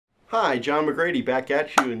Hi, John McGready back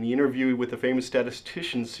at you in the Interview with the Famous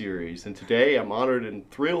Statistician series. And today I'm honored and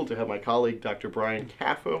thrilled to have my colleague Dr. Brian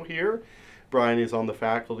Caffo here. Brian is on the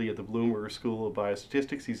faculty at the Bloomberg School of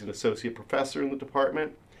Biostatistics. He's an associate professor in the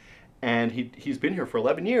department. And he's been here for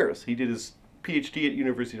 11 years. He did his PhD at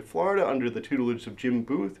University of Florida under the tutelage of Jim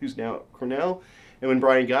Booth, who's now at Cornell. And when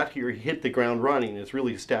Brian got here, he hit the ground running and has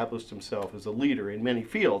really established himself as a leader in many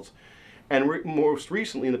fields. And most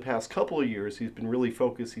recently, in the past couple of years, he's been really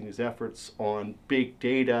focusing his efforts on big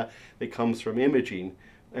data that comes from imaging,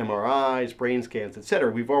 MRIs, brain scans, etc.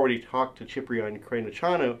 We've already talked to Ciprian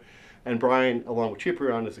Craniciano, and Brian, along with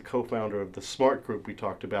Ciprian, is a co-founder of the SMART group we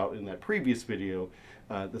talked about in that previous video,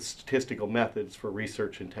 the Statistical Methods for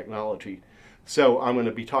Research and Technology. So I'm going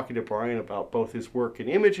to be talking to Brian about both his work in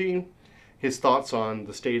imaging, his thoughts on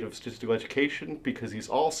the state of statistical education, because he's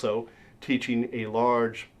also teaching a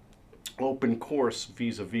large open course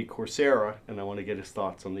vis-a-vis Coursera, and I want to get his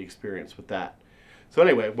thoughts on the experience with that. So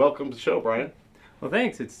anyway, welcome to the show, Brian. Well,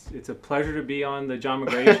 thanks. It's a pleasure to be on the John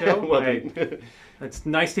McGready show. Well, it's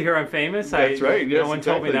nice to hear I'm famous. That's right. Yes, no one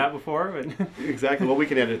told me that before. But Exactly. Well, we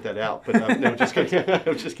can edit that out. But no, just kidding.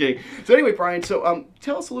 I'm just kidding. So anyway, Brian, so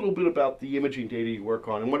tell us a little bit about the imaging data you work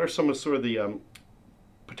on, and what are some of sort of the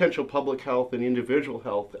potential public health and individual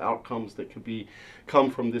health outcomes that could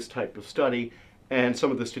come from this type of study, and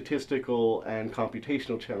some of the statistical and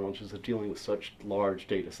computational challenges of dealing with such large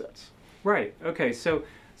data sets. Right. Okay. So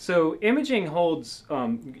imaging holds,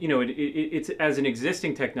 it's as an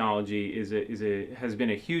existing technology has been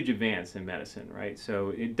a huge advance in medicine, right?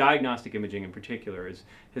 So diagnostic imaging in particular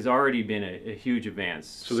has already been a huge advance.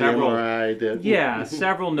 So the MRI, yeah,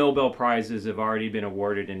 several Nobel Prizes have already been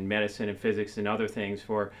awarded in medicine and physics and other things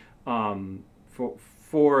for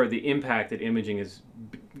the impact that imaging has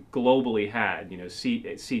globally had.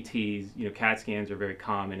 CTs, CAT scans are very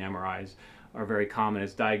common, MRIs are very common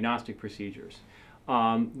as diagnostic procedures.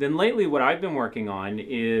 Then lately what I've been working on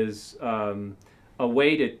is a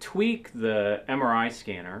way to tweak the MRI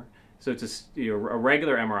scanner. So it's a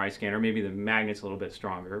regular MRI scanner, maybe the magnet's a little bit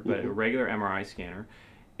stronger, but a regular MRI scanner.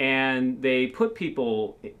 And they put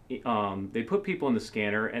people in the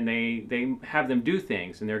scanner, and they have them do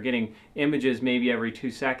things, and they're getting images maybe every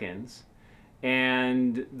 2 seconds.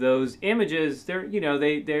 And those images, they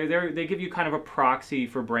give you kind of a proxy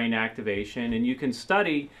for brain activation, and you can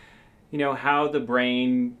study, how the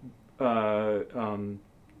brain, activates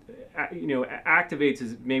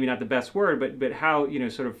is maybe not the best word, but how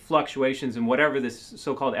sort of fluctuations in whatever this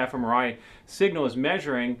so-called fMRI signal is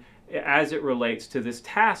measuring as it relates to this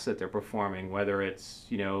task that they're performing, whether it's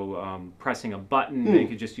pressing a button. You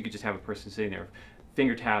could just have a person sitting there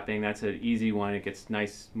finger tapping. That's an easy one. It gets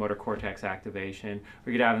nice motor cortex activation. Or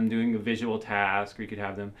you could have them doing a visual task, or you could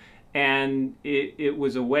have them, and it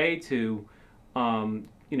was a way to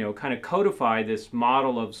kind of codify this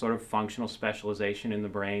model of sort of functional specialization in the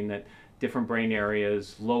brain, that different brain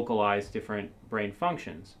areas localize different brain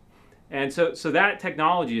functions. And so that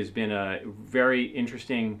technology has been a very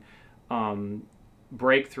interesting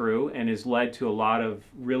breakthrough and has led to a lot of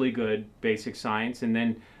really good basic science. And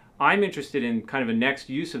then I'm interested in kind of a next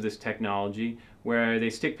use of this technology where they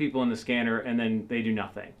stick people in the scanner and then they do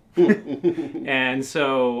nothing. And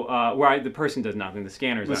so, where the person does nothing, the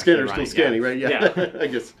scanner's still scanning, right? Yeah, I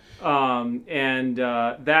guess.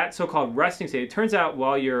 That so-called resting state, it turns out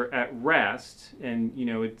while you're at rest, and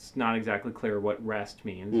it's not exactly clear what rest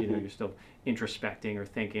means, you're still introspecting or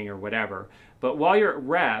thinking or whatever, but while you're at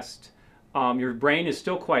rest, your brain is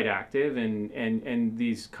still quite active, and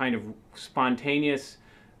these kind of spontaneous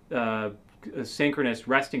synchronous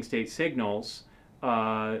resting state signals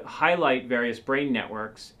highlight various brain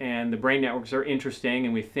networks, and the brain networks are interesting,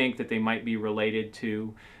 and we think that they might be related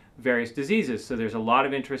to various diseases. So there's a lot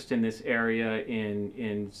of interest in this area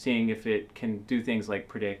in seeing if it can do things like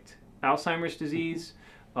predict Alzheimer's disease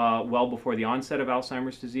well before the onset of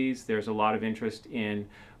Alzheimer's disease. There's a lot of interest in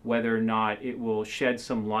whether or not it will shed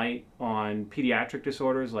some light on pediatric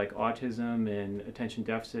disorders like autism and attention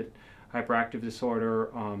deficit hyperactive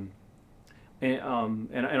disorder. And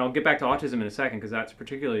I'll get back to autism in a second because that's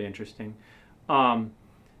particularly interesting. And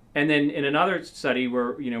then in another study,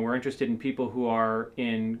 we're interested in people who are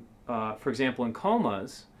in, for example, in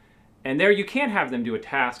comas, and there you can't have them do a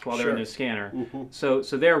task while they're in the scanner. So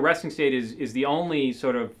their resting state is the only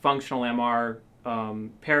sort of functional MR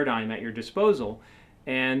paradigm at your disposal,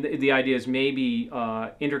 and the idea is maybe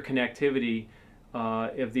interconnectivity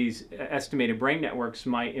if these estimated brain networks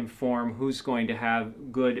might inform who's going to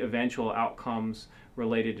have good eventual outcomes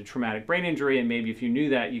related to traumatic brain injury, and maybe if you knew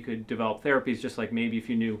that, you could develop therapies. Just like maybe if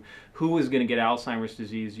you knew who was going to get Alzheimer's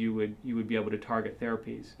disease, you would be able to target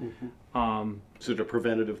therapies. Sort of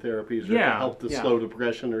preventative therapies, or yeah, to help to slow the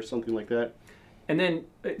progression, or something like that. And then,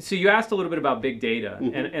 so you asked a little bit about big data,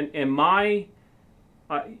 and my,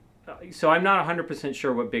 so I'm not 100%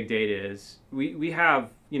 sure what big data is. We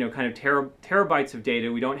have, you know, kind of terabytes of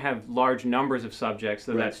data. We don't have large numbers of subjects,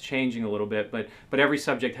 so that's changing a little bit, but every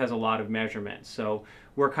subject has a lot of measurements. So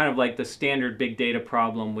we're kind of like the standard big data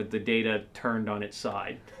problem with the data turned on its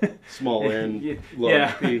side. Small n,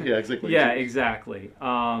 large p, yeah, exactly. Yeah, exactly.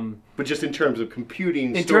 But just in terms of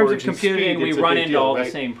computing, in storage, terms of computing, and speed, we run into all right?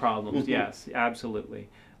 the same problems. Yes, absolutely.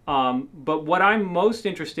 But what I'm most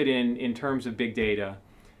interested in terms of big data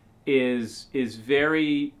is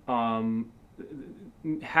very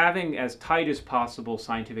having as tight as possible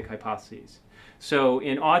scientific hypotheses. So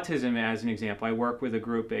in autism, as an example, I work with a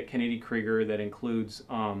group at Kennedy Krieger that includes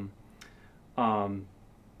Stuart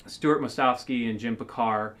Mostofsky and Jim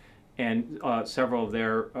Pekar, and several of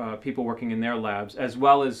their people working in their labs, as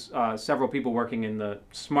well as several people working in the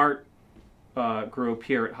SMART group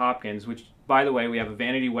here at Hopkins, which, by the way, we have a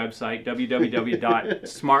vanity website,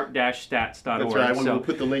 www.smart-stats.org. That's right. We'll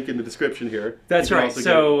put the link in the description here. That's right.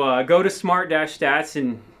 So go to smart-stats,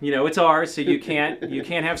 and you know it's ours, so you can't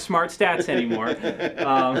have smart stats anymore.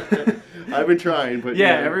 I've been trying, but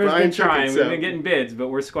yeah, everyone's been trying. We've been getting bids, but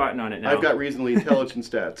we're squatting on it now. I've got reasonably intelligent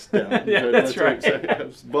stats down. Yeah, that's right. So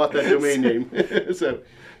I've bought that domain name.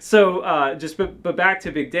 But back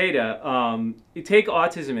to big data. You take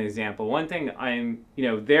autism as an example. One thing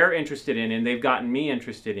they're interested in, and they've gotten me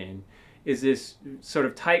interested in, is this sort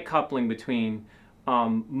of tight coupling between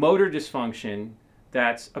motor dysfunction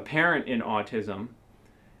that's apparent in autism,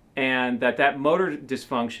 and that motor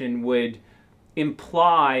dysfunction would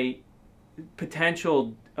imply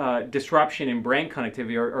potential disruption in brain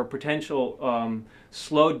connectivity, or potential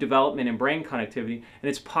slowed development in brain connectivity. And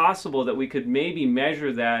it's possible that we could maybe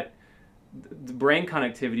measure that the brain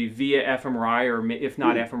connectivity via fMRI, or if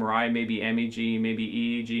not fMRI, maybe MEG,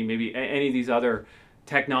 maybe EEG, maybe any of these other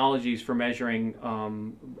technologies for measuring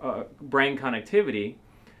brain connectivity.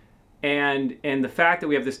 And the fact that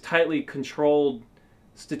we have this tightly controlled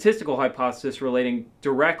statistical hypothesis relating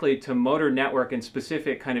directly to motor network and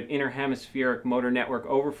specific kind of interhemispheric motor network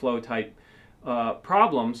overflow type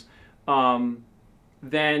problems,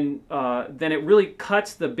 then it really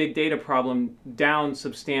cuts the big data problem down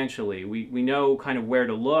substantially. We know kind of where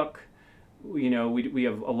to look. You know, we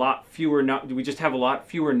have a lot fewer. We just have a lot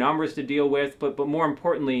fewer numbers to deal with. But more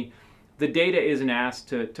importantly, the data isn't asked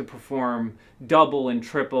to perform double and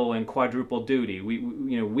triple and quadruple duty.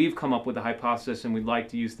 We've come up with a hypothesis, and we'd like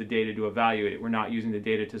to use the data to evaluate it. We're not using the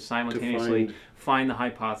data to simultaneously find the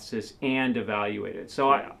hypothesis and evaluate it. So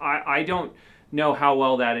I don't know how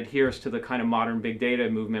well that adheres to the kind of modern big data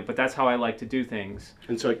movement, but that's how I like to do things.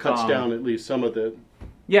 And so it cuts down at least some of the...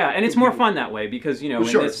 Yeah, and it's more fun that way because, in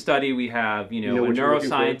this study we have, a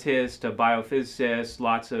neuroscientist, a biophysicist,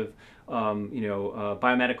 lots of,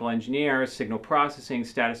 biomedical engineers, signal processing,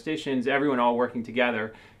 statisticians, everyone all working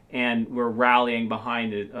together, and we're rallying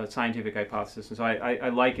behind a scientific hypothesis. And so I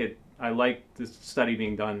like it. I like this study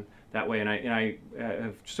being done that way, and I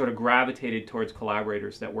have sort of gravitated towards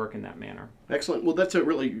collaborators that work in that manner. Excellent. Well, that's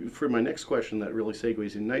for my next question, that really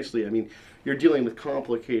segues in nicely. I mean, you're dealing with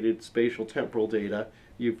complicated spatial temporal data.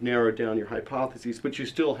 You've narrowed down your hypotheses, but you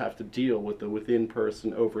still have to deal with the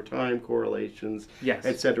within-person over-time correlations, yes,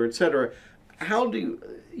 et cetera, et cetera. How do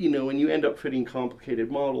when you end up fitting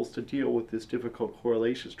complicated models to deal with this difficult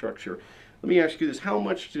correlation structure, let me ask you this, how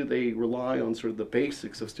much do they rely on sort of the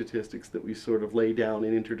basics of statistics that we sort of lay down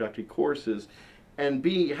in introductory courses? And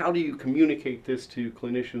B, how do you communicate this to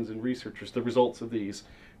clinicians and researchers, the results of these,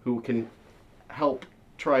 who can help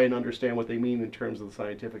try and understand what they mean in terms of the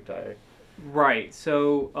scientific data? Right.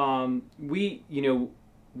 So we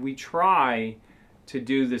try to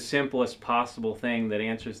do the simplest possible thing that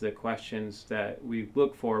answers the questions that we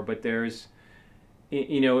look for, but there's,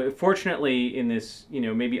 fortunately in this,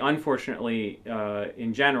 maybe unfortunately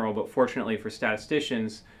in general, but fortunately for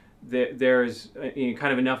statisticians, there's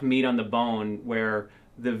kind of enough meat on the bone where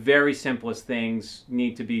the very simplest things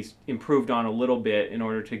need to be improved on a little bit in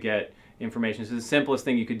order to get information. So the simplest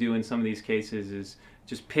thing you could do in some of these cases is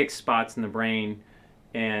just pick spots in the brain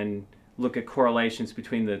and look at correlations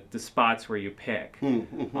between the spots where you pick.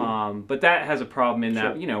 But that has a problem in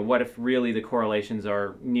that, what if really the correlations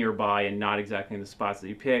are nearby and not exactly in the spots that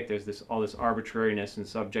you pick? There's all this arbitrariness and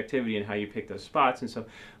subjectivity in how you pick those spots. And so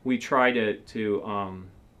we try to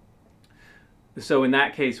So in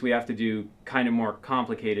that case, we have to do kind of more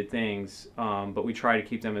complicated things, but we try to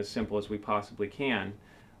keep them as simple as we possibly can.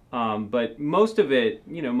 But most of it,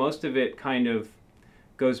 kind of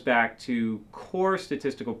goes back to core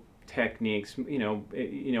statistical techniques.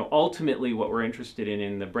 Ultimately, what we're interested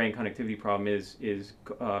in the brain connectivity problem is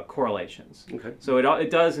correlations. Okay. So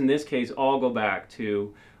it does in this case all go back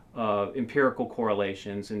to empirical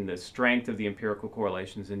correlations and the strength of the empirical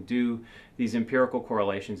correlations, and do these empirical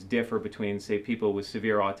correlations differ between, say, people with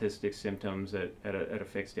severe autistic symptoms at a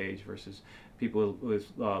fixed age versus people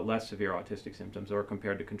with less severe autistic symptoms, or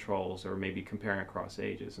compared to controls, or maybe comparing across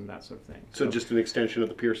ages and that sort of thing. So just an extension of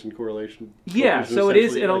the Pearson correlation? Yeah, so it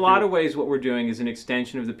is, in a lot of ways, what we're doing is an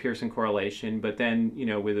extension of the Pearson correlation, but then,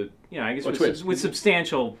 with a, I guess with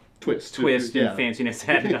substantial twist and fanciness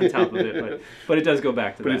added on top of it, but it does go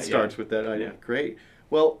back to that. But it starts with that idea. Yeah. Great.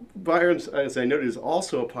 Well, Byron, as I noted, is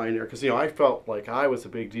also a pioneer, because I felt like I was a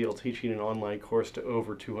big deal teaching an online course to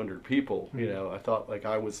over 200 people. I thought like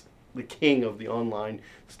I was the king of the online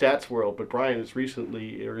stats world, but Brian is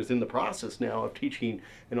in the process now of teaching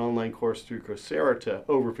an online course through Coursera to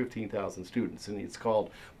over 15,000 students, and it's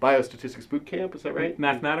called Biostatistics Bootcamp. Is that right?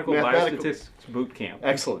 Mathematical Biostatistics Bootcamp.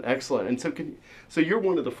 Excellent, excellent. And so you're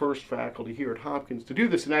one of the first faculty here at Hopkins to do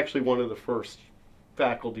this, and actually one of the first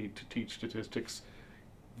faculty to teach statistics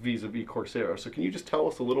vis-a-vis Coursera. So can you just tell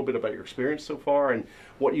us a little bit about your experience so far and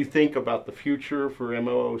what you think about the future for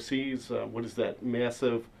MOOCs? What is that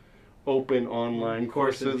massive open online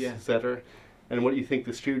courses, etc., and what do you think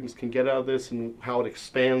the students can get out of this, and how it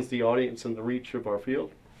expands the audience and the reach of our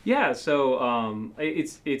field? Yeah, so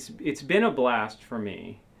it's been a blast for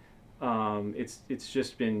me. It's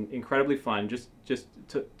just been incredibly fun. Just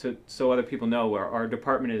to so other people know, our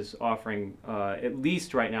department is offering at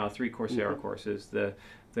least right now 3 Coursera courses.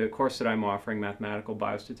 The course that I'm offering, Mathematical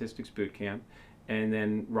Biostatistics Bootcamp, and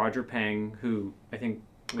then Roger Peng, who I think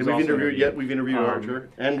we've interviewed Roger,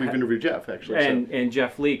 and we've interviewed Jeff, actually. And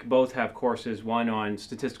Jeff Leake both have courses, one on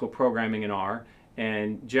statistical programming in R,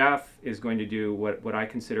 and Jeff is going to do what I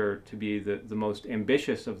consider to be the most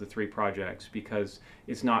ambitious of the 3 projects, because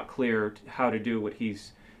it's not clear how to do what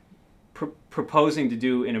he's proposing to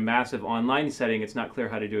do in a massive online setting. It's not clear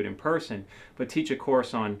how to do it in person, but teach a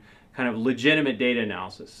course on kind of legitimate data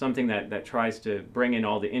analysis, something that tries to bring in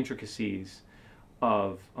all the intricacies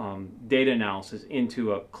of data analysis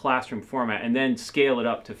into a classroom format, and then scale it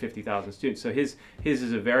up to 50,000 students. So his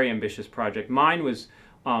is a very ambitious project. Mine was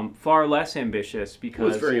far less ambitious, because... Well,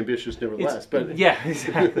 it's very ambitious nevertheless, but... Yeah,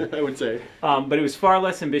 exactly. I would say. But it was far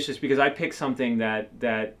less ambitious because I picked something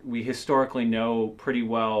that we historically know pretty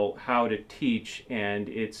well how to teach, and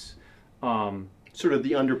it's... sort of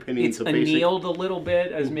the underpinnings of basic... It's annealed a little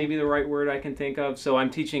bit, as maybe the right word I can think of. So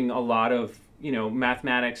I'm teaching a lot of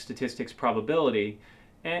mathematics, statistics, probability,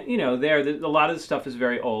 and a lot of the stuff is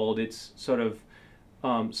very old. It's sort of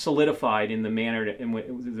solidified in the manner,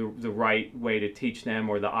 the right way to teach them,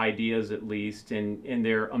 or the ideas at least, and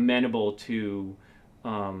they're amenable to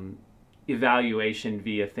evaluation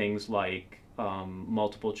via things like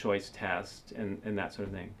multiple choice tests and that sort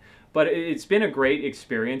of thing. But it's been a great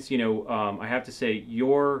experience. I have to say,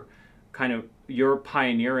 your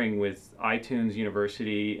pioneering with iTunes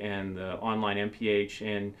University and the online MPH,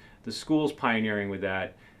 and the school's pioneering with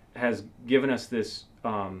that, has given us this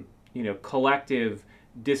collective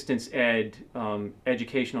distance ed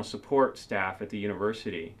educational support staff at the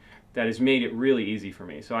university that has made it really easy for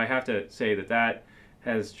me. So I have to say that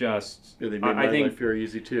has just... Yeah, they made my life very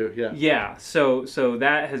easy too, yeah. Yeah, so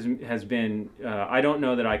that has been... I don't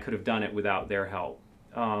know that I could have done it without their help.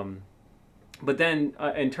 But then,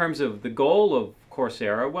 in terms of the goal of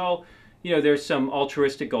Coursera, well, there's some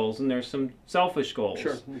altruistic goals and there's some selfish goals.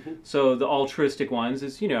 Sure. So the altruistic ones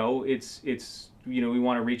is, we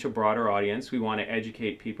want to reach a broader audience. We want to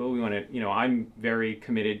educate people. We want to, I'm very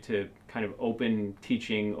committed to kind of open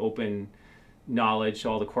teaching, open knowledge.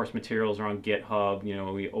 So all the course materials are on GitHub.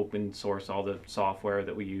 We open source all the software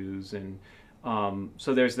that we use, and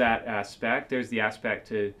so there's that aspect. There's the aspect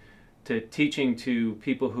to teaching to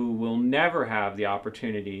people who will never have the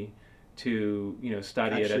opportunity to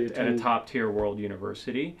study at a top tier world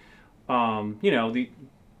university.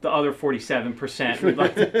 The other 47% we'd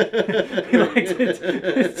like to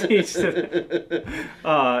teach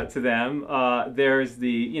to them. There's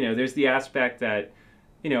the aspect that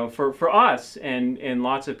for us and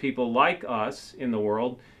lots of people like us in the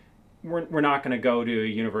world, we're not going to go to a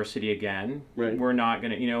university again. Right. We're not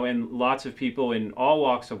going to, and lots of people in all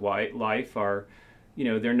walks of life are,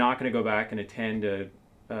 they're not going to go back and attend a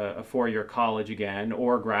 4-year college again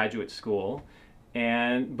or graduate school,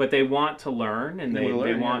 but they want to learn, and they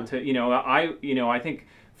want to, I think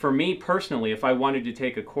for me personally, if I wanted to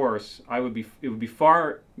take a course, it would be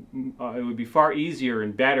far easier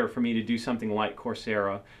and better for me to do something like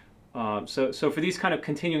Coursera. So for these kind of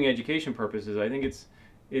continuing education purposes, I think it's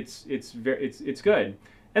good.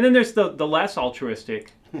 And then there's the less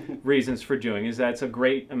altruistic reasons for doing is that it's a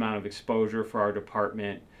great amount of exposure for our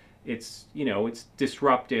department. It's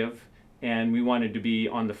disruptive, and we wanted to be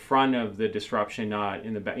on the front of the disruption, not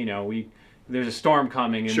in the back. There's a storm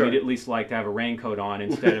coming, and we'd at least like to have a raincoat on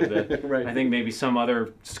instead of the. Right. I think maybe some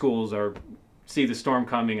other schools see the storm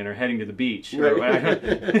coming and are heading to the beach.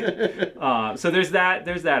 Right. So there's that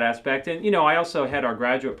aspect, and I also had our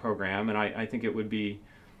graduate program, and I think it would be.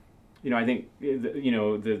 I think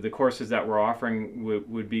the courses that we're offering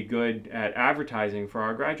would be good at advertising for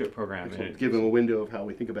our graduate program. Give them a window of how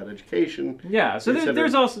we think about education. Yeah, so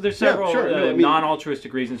there's several sure.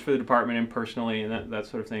 non-altruistic reasons for the department and personally and that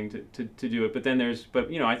sort of thing to do it. But then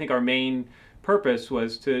I think our main purpose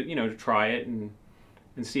was to try it and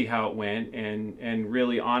see how it went and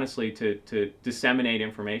really honestly to disseminate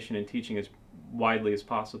information and teaching as widely as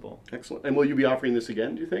possible. Excellent. And will you be offering this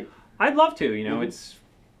again, do you think? I'd love to.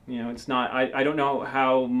 It's not. I don't know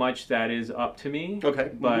how much that is up to me. Okay.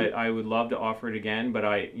 But I would love to offer it again. But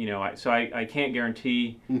I can't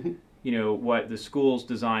guarantee. What the school's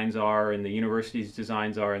designs are and the university's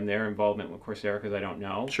designs are and their involvement with Coursera because I don't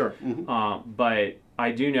know. Sure. But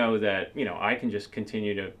I do know that I can just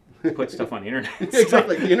continue to put stuff on the internet.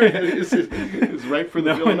 Exactly. The internet is right for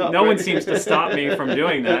the no one seems to stop me from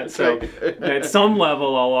doing that. So at some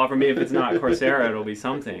level, I'll offer me. If it's not Coursera, it'll be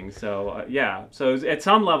something. So So at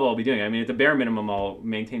some level, I'll be doing it. I mean, at the bare minimum, I'll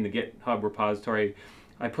maintain the GitHub repository.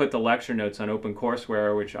 I put the lecture notes on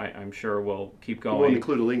OpenCourseWare, which I'm sure will keep going. We'll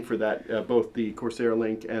include a link for that, both the Coursera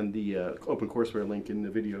link and the OpenCourseWare link in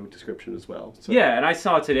the video description as well. So. Yeah, and I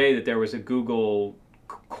saw today that there was a Google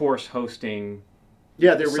course hosting.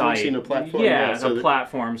 Yeah, they're releasing a platform. Yeah, a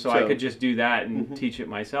platform, so I could just do that and teach it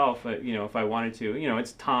myself. If I wanted to,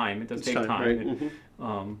 it's time. It does take time.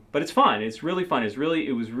 Right? But it's fun. It's really fun. It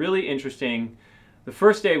was really interesting. The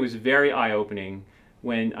first day was very eye-opening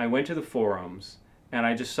when I went to the forums and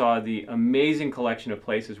I just saw the amazing collection of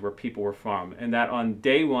places where people were from, and that on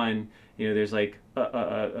day one, there's like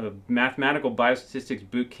a mathematical biostatistics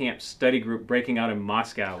bootcamp study group breaking out in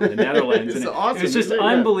Moscow in the Netherlands. It's and awesome. It was just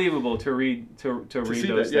unbelievable to read read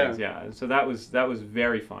those that, things. Yeah. So that was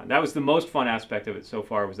very fun. That was the most fun aspect of it so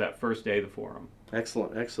far. Was that first day of the forum.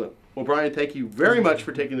 Excellent, excellent. Well, Brian, thank you very much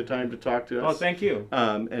for taking the time to talk to us. Oh, thank you.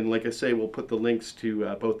 And like I say, we'll put the links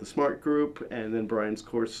to both the SMART group and then Brian's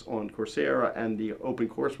course on Coursera and the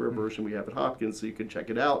OpenCourseWare version we have at Hopkins, so you can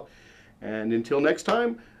check it out. And until next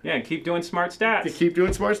time. Yeah, and keep doing smart stats. Keep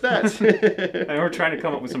doing smart stats. And we're trying to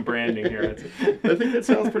come up with some branding here. I think that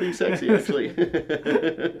sounds pretty sexy, actually.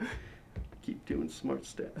 Keep doing smart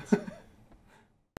stats.